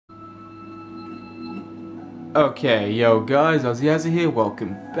Okay, yo guys, Ozzy here,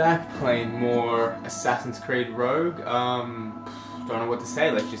 welcome back, playing more Assassin's Creed Rogue. Don't know what to say,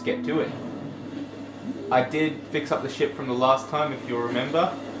 let's just get to it. I did fix up the ship from the last time, if you'll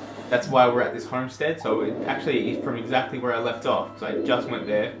remember. That's why we're at this homestead, so it actually is from exactly where I left off, because I just went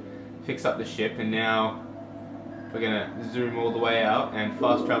there, fixed up the ship, and now we're gonna zoom all the way out and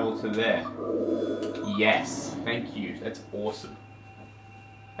fast travel to there. Yes, thank you, that's awesome.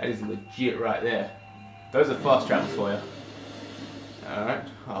 That is legit right there. Those are fast travels for you. Alright,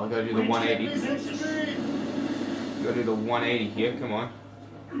 I'll go do the 180. Go do the 180 here, come on.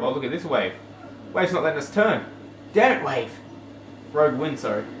 Well, look at this wave. Wave's not letting us turn. Damn it, wave! Rogue wind,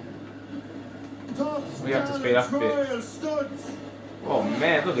 sorry. We have to speed up a bit. Oh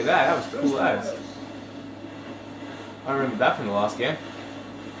man, look at that, that was cool as. I remember that from the last game.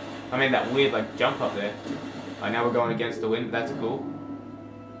 I mean that weird like jump up there. Now we're going against the wind, but that's cool.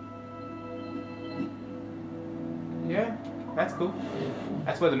 Yeah, that's cool.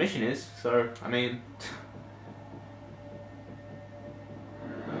 That's where the mission is, so, I mean...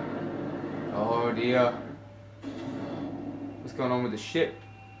 Oh dear. What's going on with the ship?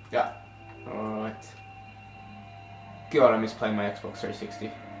 Yeah. Alright. God, I miss playing my Xbox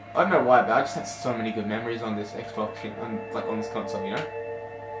 360. I don't know why, but I just had so many good memories on this Xbox, on this console, you know?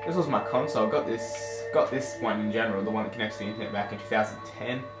 This was my console. Got this one in general, the one that connects to the internet back in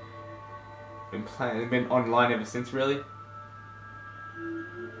 2010. Been online ever since, really.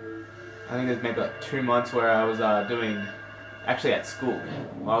 I think there's maybe like 2 months where I was actually at school,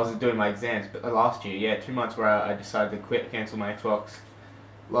 while I was doing my exams, but last year, yeah, 2 months where I decided to cancel my Xbox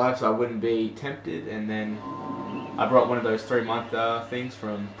Live so I wouldn't be tempted, and then I brought one of those 3-month things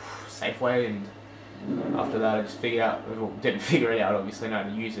from Safeway, and after that I just figured out, well, didn't figure it out obviously, know how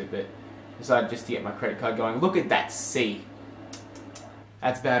to use it, but decided just to get my credit card going. Look at that sea!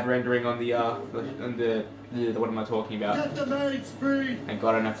 That's bad rendering on the what am I talking about? Thank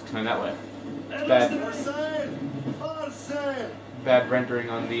God I don't have to turn that way. Bad rendering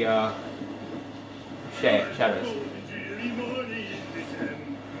on the shadows.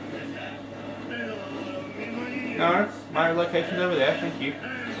 No, my location's over there, thank you.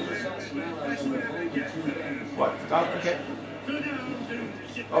 What? Stop? Okay.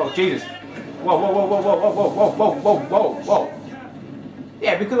 Oh Jesus! Whoa, whoa, whoa, whoa, whoa, whoa, whoa, whoa, whoa, whoa, whoa!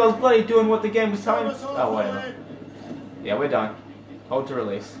 Yeah, because I was bloody doing what the game was telling me. Oh, whatever. Yeah, we're done. Hold to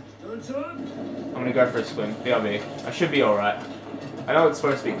release. I'm gonna go for a swim. BRB. I should be alright. I know it's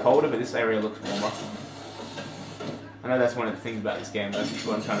supposed to be colder, but this area looks warmer. I know that's one of the things about this game, that's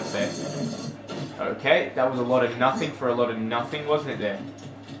what I'm trying to say. Okay, that was a lot of nothing for a lot of nothing, wasn't it there?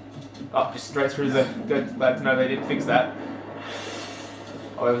 Oh, just straight through the... Good, glad to know they did fix that.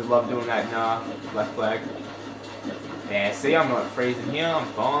 I always love doing that in Black Flag. Yeah, see, I'm not freezing here, I'm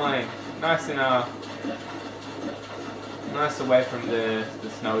fine. Nice and, nice away from the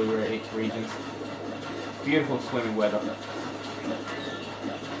snowy regions. Beautiful swimming weather.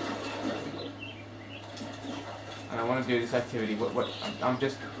 And I want to do this activity. I'm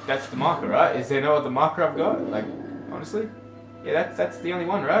just, that's the marker, right? Is there no other marker I've got? Like, honestly? Yeah, that's the only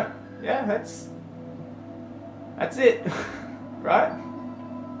one, right? Yeah, that's it. Right?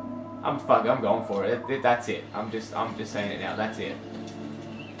 I'm going for it. That's it. I'm just saying it now. That's it.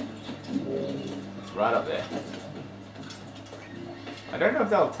 It's right up there. I don't know if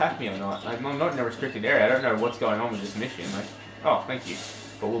they'll attack me or not. I'm not in a restricted area. I don't know what's going on with this mission. Like, oh, thank you.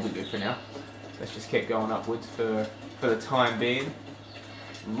 But we'll be good for now. Let's just keep going upwards for the time being.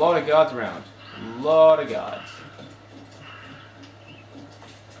 A lot of guards around. A lot of guards.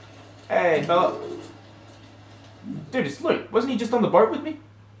 Hey, fella. Dude, it's Luke. Wasn't he just on the boat with me?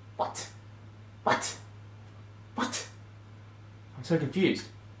 What? What? What? I'm so confused.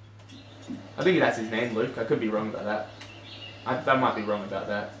 I think that's his name, Luke. I could be wrong about that. I might be wrong about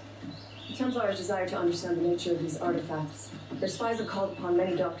that. The Templars desire to understand the nature of these artifacts. Their spies have called upon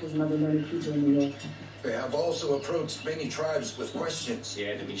many doctors and other learned people in New York. They have also approached many tribes with questions.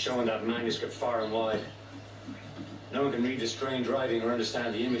 Yeah, they've been showing that manuscript far and wide. No one can read the strange writing or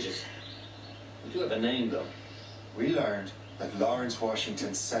understand the images. We do have a name, though. We learned that Lawrence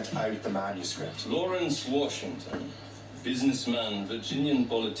Washington sent out the manuscript. Lawrence Washington, businessman, Virginian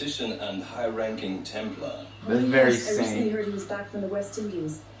politician, and high-ranking Templar. The very I same. recently heard he was back from the West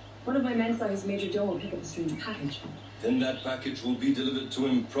Indies. One of my men saw his major domo pick up a strange package. Then that package will be delivered to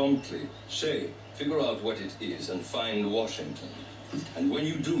him promptly. Shay, figure out what it is and find Washington. And when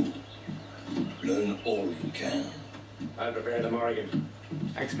you do, learn all you can. I'll prepare the Morrigan.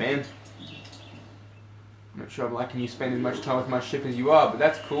 Thanks, man. I'm not sure I'm liking you spending much time with my ship as you are, but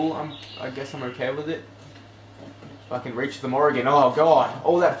that's cool. I guess I'm okay with it. If I can reach the Morrigan, oh god,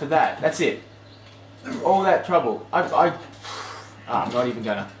 all that for that. That's it. All that trouble. I'm not even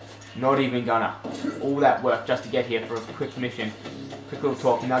gonna. Not even gonna. All that work just to get here for a quick mission. Quick little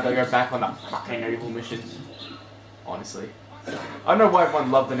talk, now I gotta go back on the fucking naval missions. Honestly. I don't know why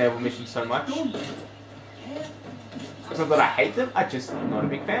everyone loved the naval missions so much. It's not that I hate them, I'm just not a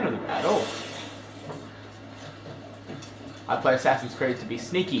big fan of them at all. I play Assassin's Creed to be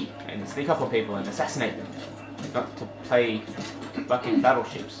sneaky and sneak up on people and assassinate them. Not to play fucking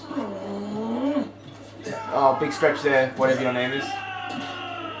battleships. Oh, big stretch there, whatever your name is.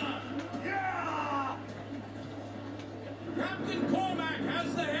 Captain Cormac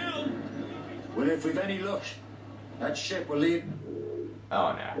has the helm. Well, if we've any luck, that ship will leave.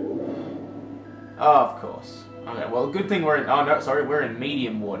 Oh no. Oh, of course. Okay, well, good thing we're in. Oh no, sorry, we're in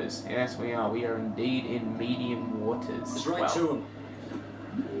medium waters. Yes, we are. We are indeed in medium waters. It's right to him.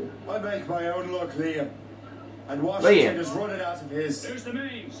 I make my own luck, Liam. And Washington is running out of his. There's the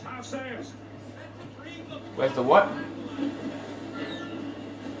mains, half sails. Where's the what?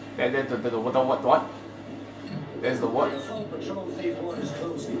 There's the what? There's the what?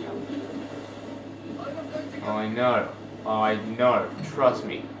 Oh, I know. Oh, I know. Trust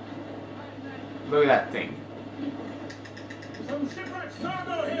me. Look at that thing. Some shipwreck's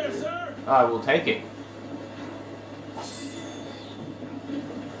cargo here, sir. I will take it.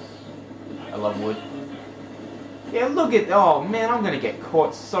 I love wood. Yeah, look at... Oh, man, I'm gonna get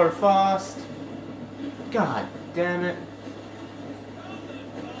caught so fast. God damn it.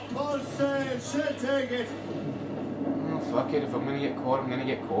 All sail, should take it. Oh, fuck it. If I'm gonna get caught, I'm gonna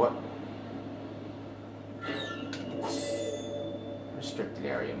get caught. Restricted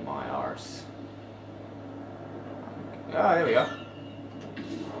area, my arse. Ah, there we go.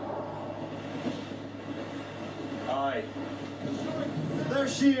 Aye. There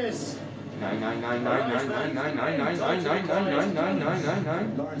she is.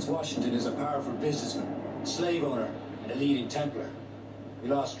 99999999999999999. Lawrence Washington is a powerful businessman, slave owner, and a leading Templar. We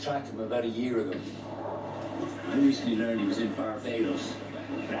lost track of him about a year ago. I recently learned he was in Barbados,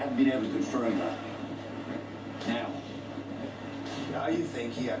 but I haven't been able to confirm that. Now you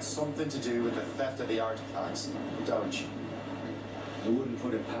think he had something to do with the theft of the artifacts, don't you? I wouldn't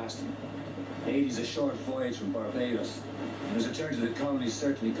put it past him. 80's a short voyage from Barbados, and his return to the colonies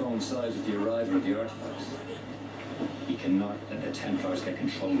certainly coincides with the arrival of the artifacts. He cannot let the Templars get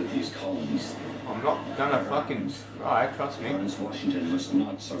control of these colonies. I'm not gonna fucking try, trust me. Lawrence Washington must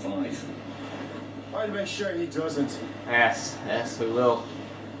not survive. I'll make sure he doesn't. Yes, yes, we will.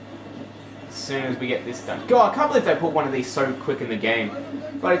 As soon as we get this done. God, I can't believe they put one of these so quick in the game.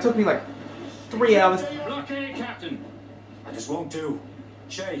 But it took me like 3 hours. Blockade, Captain. I just won't do.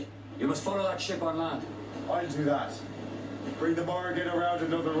 Shay, you must follow that ship on land. I'll do that. Bring the Morgan around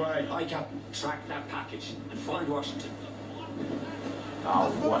another way. I, Captain, track that package and find Washington.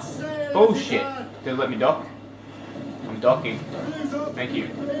 Oh, what? Bullshit. Did it let me dock? I'm docking. Thank you.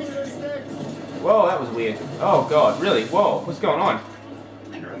 Whoa, that was weird. Oh god, really? Whoa, what's going on?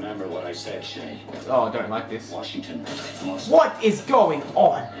 And remember what I said, Shay. Oh, I don't like this. Washington must... What is going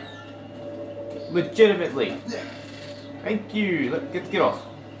on? Legitimately. Thank you. Let's get off.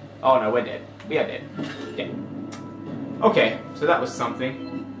 Oh no, we're dead. We are dead. Dead. Okay, so that was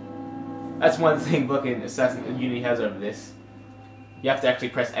something. That's one thing fucking Assassin Unity has over this. You have to actually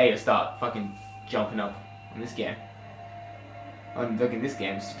press A to start fucking jumping up on this game. I'm looking this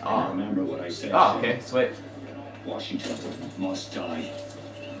game's. Oh. Remember what I said. Oh, okay, sweet. Washington must die.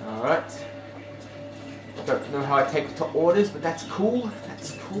 Alright. Don't know how I take to orders, but that's cool.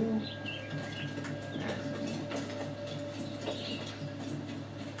 That's cool.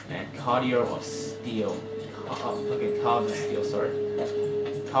 Man, cardio or steel? Fucking carbs and steel, sorry.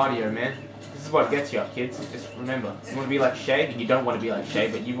 Cardio, man. This is what gets you up, kids. Just remember, you want to be like Shay, and you don't want to be like Shay,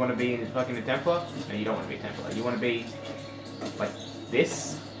 but you want to be in fucking a Templar, and you don't want to be a Templar. You want to be like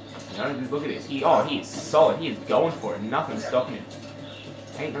this. You know, just look at this. He is solid. He is going for it. Nothing's stopping him.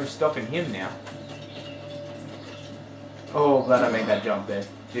 Ain't no stopping him now. Oh, glad I made that jump there.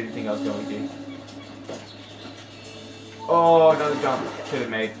 Didn't think I was going to. Oh, another jump. Should have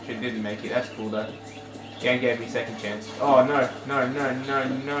made. Didn't make it. That's cool though. Yeah, gave me second chance. Oh no, no, no, no,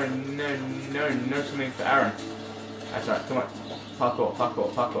 no, no, no, no swimming for Aaron. That's right. Come on. Parkour,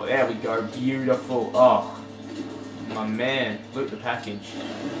 parkour, parkour. There we go. Beautiful. Oh, my man. Loot the package.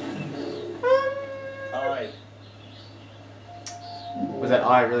 Alright. Was that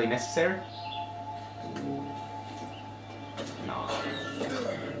eye really necessary? No.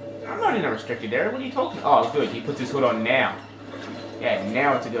 I'm not in a restricted area. What are you talking about? Oh, good. He puts his hood on now. Yeah,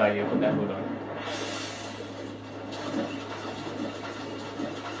 now it's a good idea to put that hood on.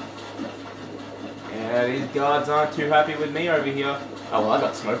 Yeah, these guards aren't too happy with me over here. Oh, well, I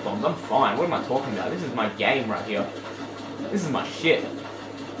got smoke bombs. I'm fine. What am I talking about? This is my game right here. This is my shit.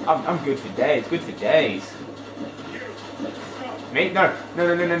 I'm good for days. Good for days. Me? No. No,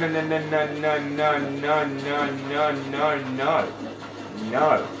 no, no, no, no, no, no, no, no, no, no, no, no, no.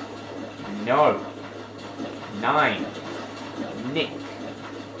 No. No. 9. Nick.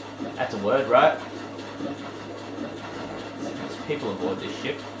 That's a word, right? There's people aboard this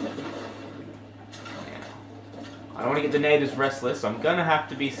ship. I don't want to get the natives restless, so I'm gonna have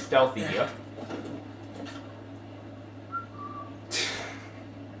to be stealthy here.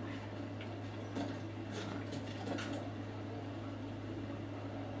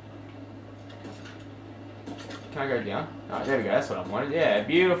 Can I go down? Oh, there we go. That's what I wanted. Yeah,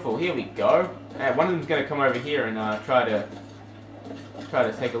 beautiful. Here we go. Yeah, one of them's gonna come over here and try to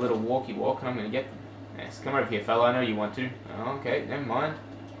take a little walkie walk, and I'm gonna get them. Yes, come over here, fella. I know you want to. Oh, okay, never mind.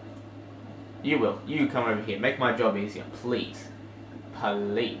 You will. You come over here. Make my job easier, please.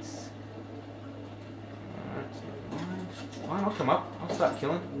 Please. Alright, fine, I'll come up. I'll start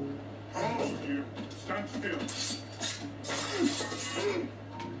killing. You stand still.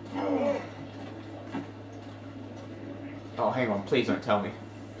 Oh, hang on. Please don't tell me.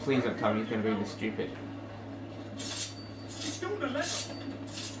 Please don't tell me he's going to be this stupid. He's doing the letter.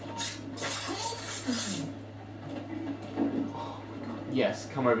 Yes,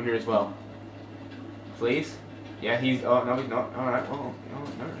 come over here as well. Please? Yeah, he's... Oh, no, he's not. Alright, oh,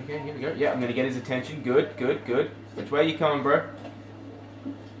 no, okay, here we go. Yeah, I'm going to get his attention. Good, good, good. Which way are you coming, bro?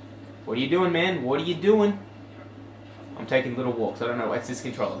 What are you doing, man? What are you doing? I'm taking little walks. I don't know. What's this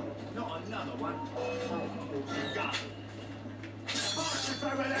controller? Not another one. Got it. It's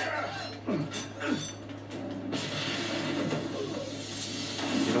over there.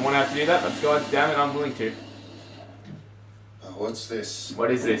 Didn't want to have to do that, but god damn it, I'm willing to. What's this?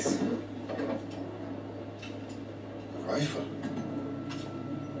 What is this? A rifle.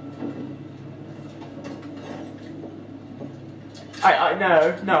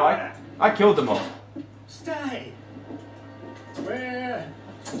 I killed them all. Stay. Where?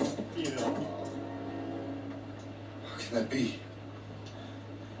 You know. How can that be?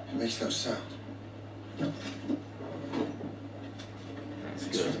 It makes no sound. That's Thanks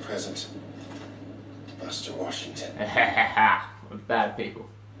for good. the present, Master Washington. Bad people.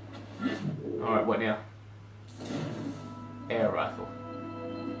 Alright, what now? Air rifle.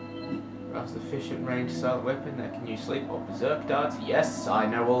 Rifle's efficient range silent weapon that can use sleep or berserk darts. Yes, I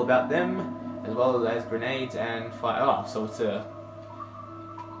know all about them. As well as grenades and fire. Oh, so it's a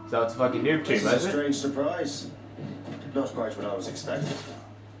fucking noob tube, This is a is it? strange surprise. Not quite what I was expecting.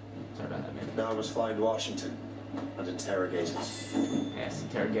 Sorry about that, man. Now I must find Washington and interrogate him. Yes,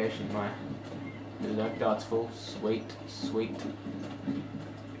 interrogation, my berserk dart's full. Sweet, sweet.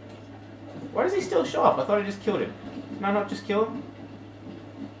 Why does he still show up? I thought I just killed him. Can I not just kill him?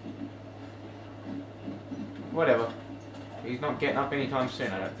 Whatever. He's not getting up anytime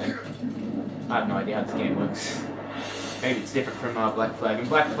soon, I don't think. I have no idea how this game works. Maybe it's different from Black Flag. In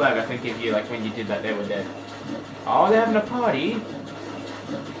Black Flag, I think if you, like, when you did that, they were dead. Oh, they're having a party!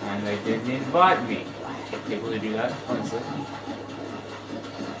 And they didn't invite me. I hate people who do that, honestly.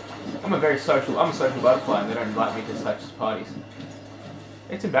 I'm a social butterfly, and they don't invite me to such parties.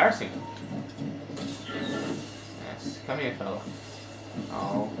 It's embarrassing. Yes, come here, fella.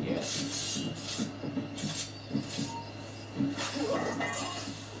 Oh, yes.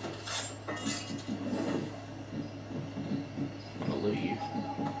 I'm gonna loot you.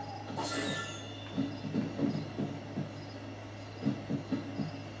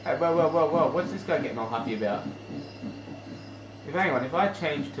 Hey, whoa, what's this guy getting all huffy about? Hang on, if I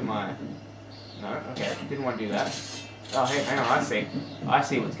change to my... No, okay, didn't want to do that. Oh, hey, hang on, I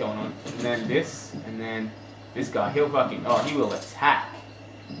see what's going on. And then this, and then this guy, he'll fucking... Oh, he will attack.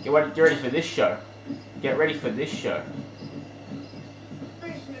 Get ready for this show. Get ready for this show.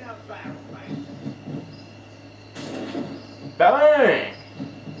 Bang!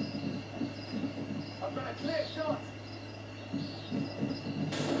 I've got a clear shot.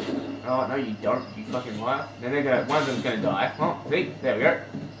 Oh, no you don't, you fucking liar. Then one of them's gonna die. Well, see, there we go.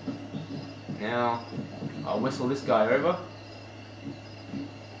 Now, I'll whistle this guy over.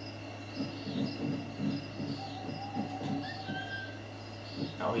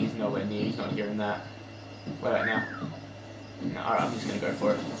 Oh, he's nowhere near, he's not hearing that. What about now? No, alright, I'm just gonna go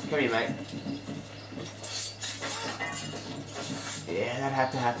for it. Come here, mate. Yeah, that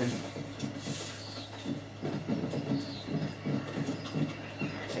had to happen.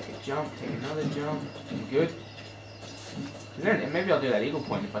 Take a jump, take another jump. You good? Is there maybe I'll do that eagle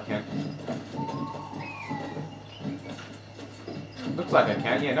point if I can. Looks like I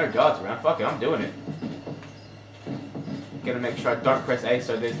can. Yeah, no guards around. Fuck it, I'm doing it. Gonna make sure I don't press A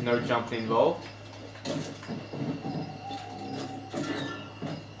so there's no jumping involved.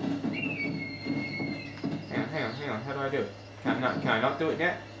 Hang on, how do I do it? Can I not do it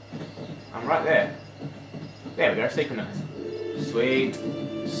yet? I'm right there. There we go, synchronize. Sweet.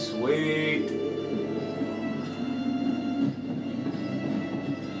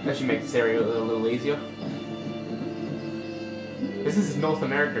 That should make this area a little easier. This is North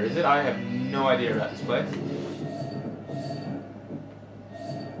America, is it? I have no idea about this place.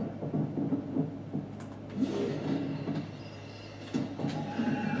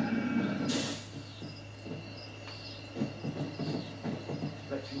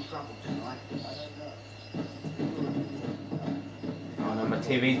 Oh no, my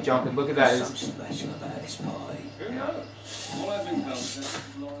TV's jumping. Look at that. Something special about this pie. Who knows? All I've been told is that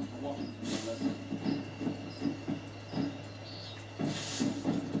Lawrence Washington.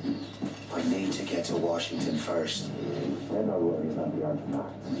 I need to get to Washington first. Then I'll worry about the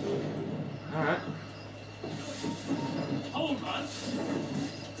artifacts. Alright. Hold on.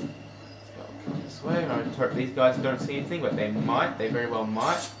 Come this way. I hope these guys don't see anything, but they might. They very well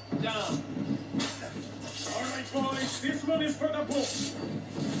might. Down. All right, boys. This one is for the book.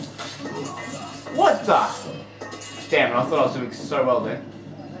 What the? Damn it, I thought I was doing so well then.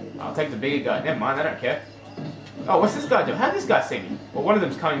 I'll take the bigger guy. Never mind, I don't care. Oh, what's this guy doing? How did this guy see me? Well, one of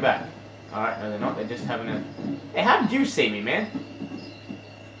them's coming back. Alright, no they're not. They're just having a... Hey, how did you see me, man?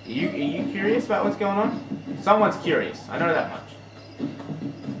 Are you curious about what's going on? Someone's curious. I know that much.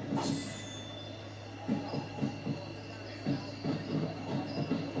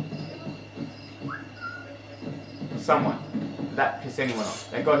 Someone. Did that piss anyone off?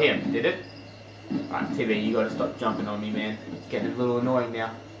 That got him, did it? Alright, TV, you gotta stop jumping on me, man. It's getting a little annoying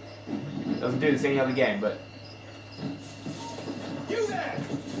now. Doesn't do this any other game, but... You there!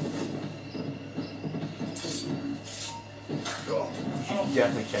 You should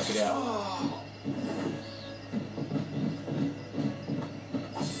definitely check it out.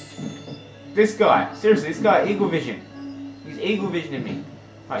 This guy, seriously, this guy, eagle vision. He's eagle visioning me.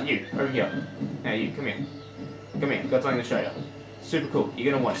 Alright, you, over here. Now you, come here. Come here, got something to show you. Super cool,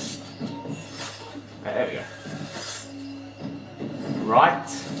 you're gonna want it. Right, there we go. Right.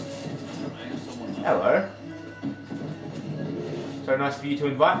 Hello. So nice of you to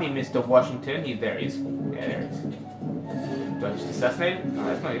invite me, Mr. Washington. There he is. Yeah, there he is. Do I just assassinate him? No,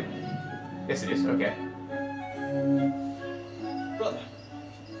 that's not it. Yes, it is. Okay. Brother,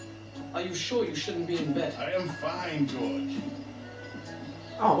 are you sure you shouldn't be in bed? I am fine, George.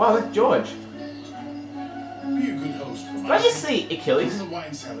 Oh, wow, that's George. Be a good host for Did my I just see Achilles? In the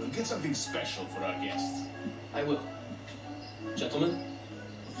wine cellar, get something special for our guests. I will. Gentlemen?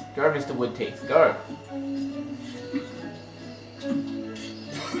 Go, Mr. Woodteeth. Go.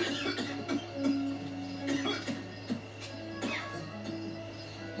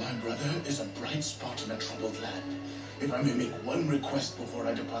 My brother is a bright spot in a troubled land. If I may make one request before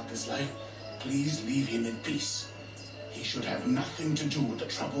I depart this life, please leave him in peace. He should have nothing to do with the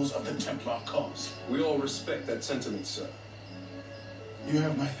troubles of the Templar cause. We all respect that sentiment, sir. You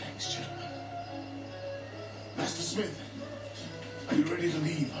have my thanks, gentlemen. Master Smith, are you ready to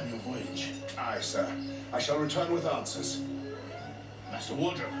leave on your voyage? Aye, sir. I shall return with answers. Master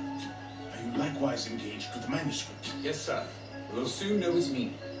Wardrobe, are you likewise engaged with the manuscript? Yes, sir. We'll soon know his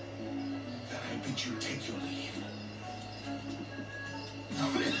meaning. Then I bid you take your leave.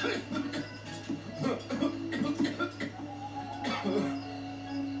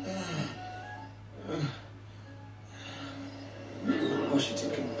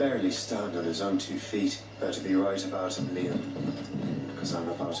 Washington can barely stand on his own 2 feet. Better be right about him, Liam. Because I'm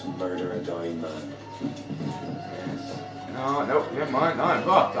about to murder a dying man. No, nope, never mind. No, I'm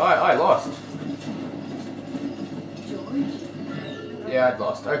fucked. I lost. Yeah, I'd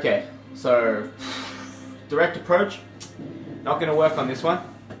lost. Okay, so... direct approach. Not going to work on this one.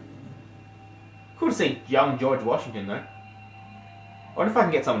 Cool to see young George Washington, though. I wonder if I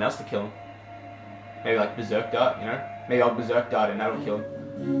can get someone else to kill him. Maybe like Berserk Dart, you know? Maybe I'll Berserk Dart and that'll kill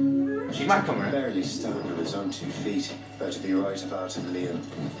him. She might come around. Barely stand on his own 2 feet. Better be right about him, Liam.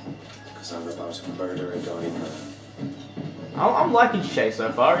 Because I'm about to murder a dying man. I'm liking Shay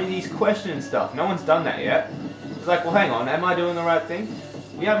so far. He's questioning stuff. No one's done that yet. It's like, well, hang on. Am I doing the right thing?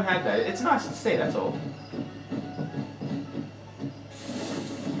 We haven't had that. It's nice to see, that's all.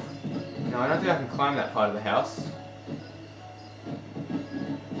 No, I don't think I can climb that part of the house.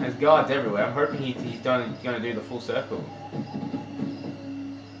 There's guards everywhere. I'm hoping he's going to do the full circle.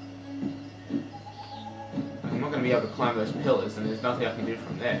 I'm not going to be able to climb those pillars, and there's nothing I can do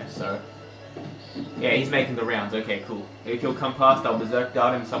from there, so... Yeah, he's making the rounds. Okay, cool. If he'll come past, I'll Berserk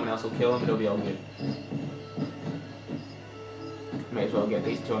Dart him, someone else will kill him, it'll be all good. May as well get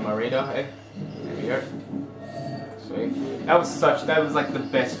these two on my radar, hey? There we go. Sweet. That was like the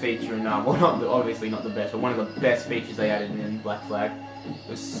best feature in, well not obviously not the best, but one of the best features they added in Black Flag. It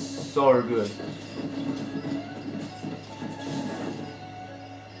was so good.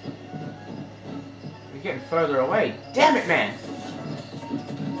 We're getting further away. Damn it, man!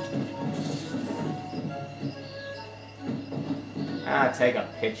 Take a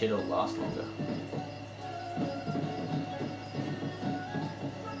picture, it'll last longer.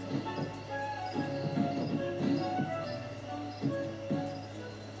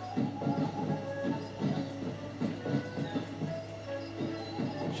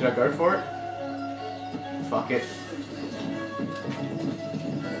 Should I go for it? Fuck it.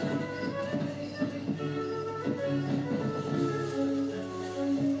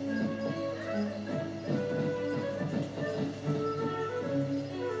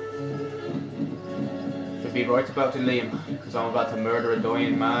 Could be right about to Liam, because I'm about to murder a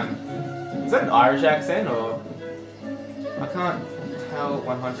dying man. Is that an Irish accent, or...? I can't tell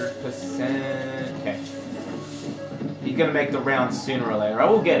 100%. Okay. He's gonna make the round sooner or later. I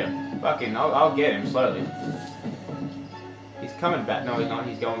will get him. Fucking, I'll get him slowly. He's coming back. No, he's not.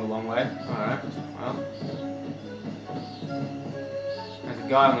 He's going the long way. Alright. Well. There's a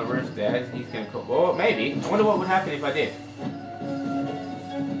guy on the roof there. He's gonna cook. Well, maybe. I wonder what would happen if I did.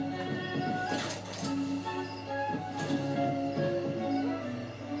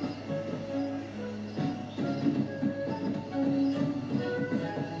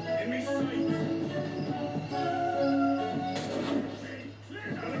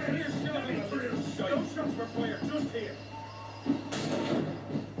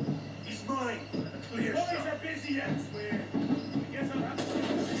 He's mine. Clear shot. Boys are busy elsewhere. I guess I'll have to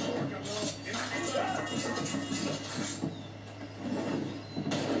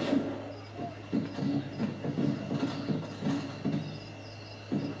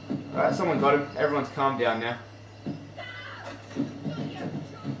Alright, someone got him. Everyone's calmed down now.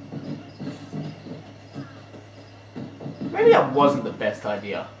 Maybe that wasn't the best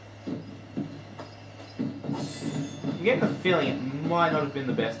idea. I'm getting the feeling it might not have been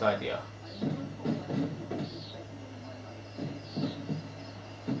the best idea.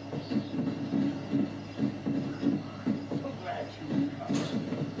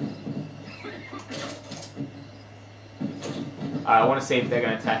 Alright, I want to see if they're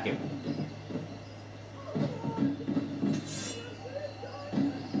going to attack him.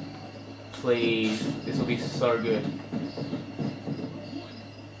 Please, this will be so good.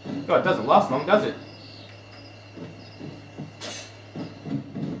 God, it doesn't last long, does it?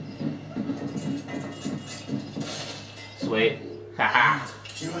 Sweet. Haha.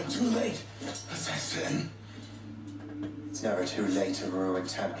 You are too late, assassin. It's never too late to ruin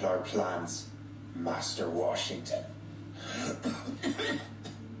Templar plans, Master Washington.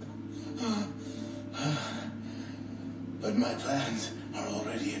 But my plans are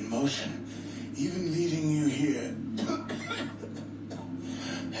already in motion. Even leading you here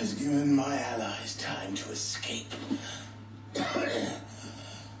has given my allies time to escape.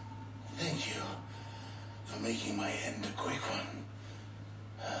 Thank you for making my end a quick one.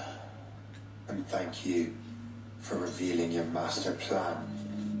 And thank you for revealing your master plan,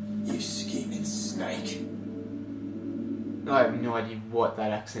 you scheming snake. I have no idea what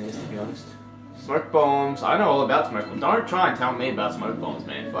that accent is, to be honest. Smoke bombs. I know all about smoke bombs. Don't try and tell me about smoke bombs,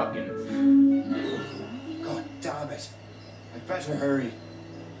 man. Fucking. God damn it. I'd better hurry.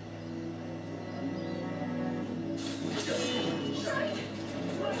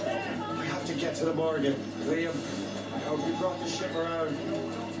 I have to get to the morgue. Liam, I hope you brought the ship around.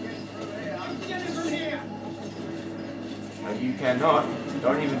 Get it from here! No, you cannot.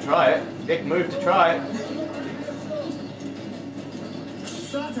 Don't even try it. Dick, move to try it.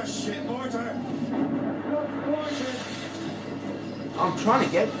 That's a shit mortar! I'm trying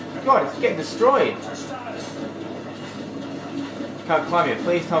to get... God, it's getting destroyed. Can't climb here.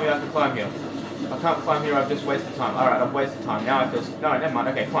 Please tell me I can climb here. I can't climb here. I've just wasted time. Alright, I've wasted time. Now I feel... No, never mind.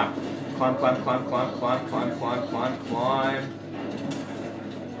 Okay, climb. Climb, climb, climb, climb, climb, climb, climb, climb, climb.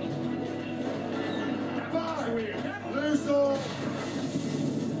 Loose off!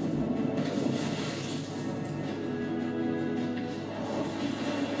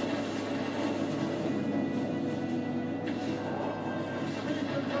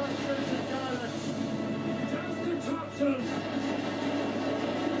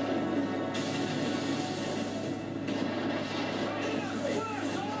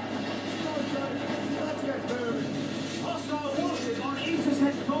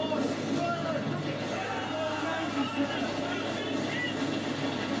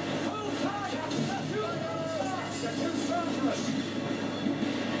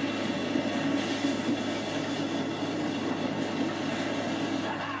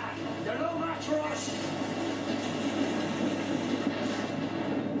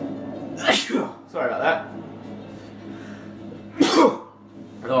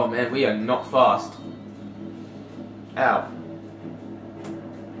 Oh man, we are not fast. Ow.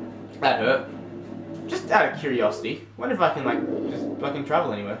 That hurt. Just out of curiosity, wonder if I can like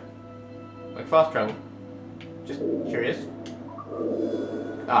travel anywhere. Like fast travel. Just curious.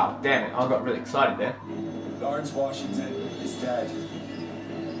 Oh, damn it, I got really excited there. Lawrence Washington is dead.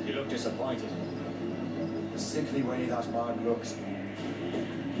 You look disappointed. The sickly way that man looks,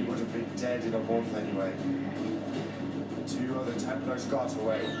 he would have been dead in a month anyway. The 2 other Templars got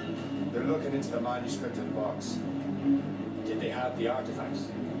away. They're looking into the manuscript in the box. Did they have the artifacts?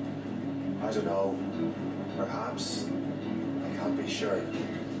 I don't know. Perhaps. I can't be sure.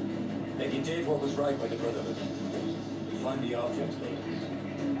 Then you did what was right by the Brotherhood. You find the object later.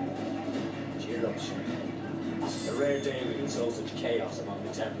 Cheer up, sir. A rare day we can sow such chaos among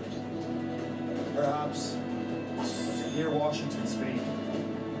the Templars. Perhaps. But to hear Washington speak,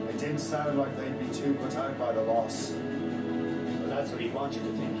 it didn't sound like they'd be too put out by the loss. Well, that's what he'd want you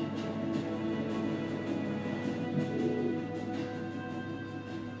to think.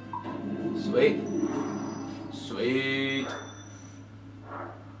 Sweet. Sweet.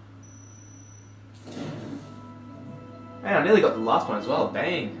 Man, I nearly got the last one as well.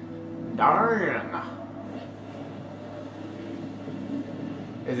 Dang. Darn.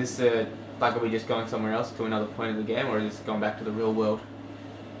 Is this like, are we just going somewhere else to another point of the game, or is this going back to the real world?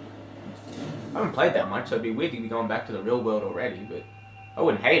 I haven't played that much, so it'd be weird to be going back to the real world already, but I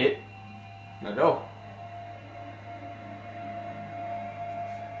wouldn't hate it. Not at all.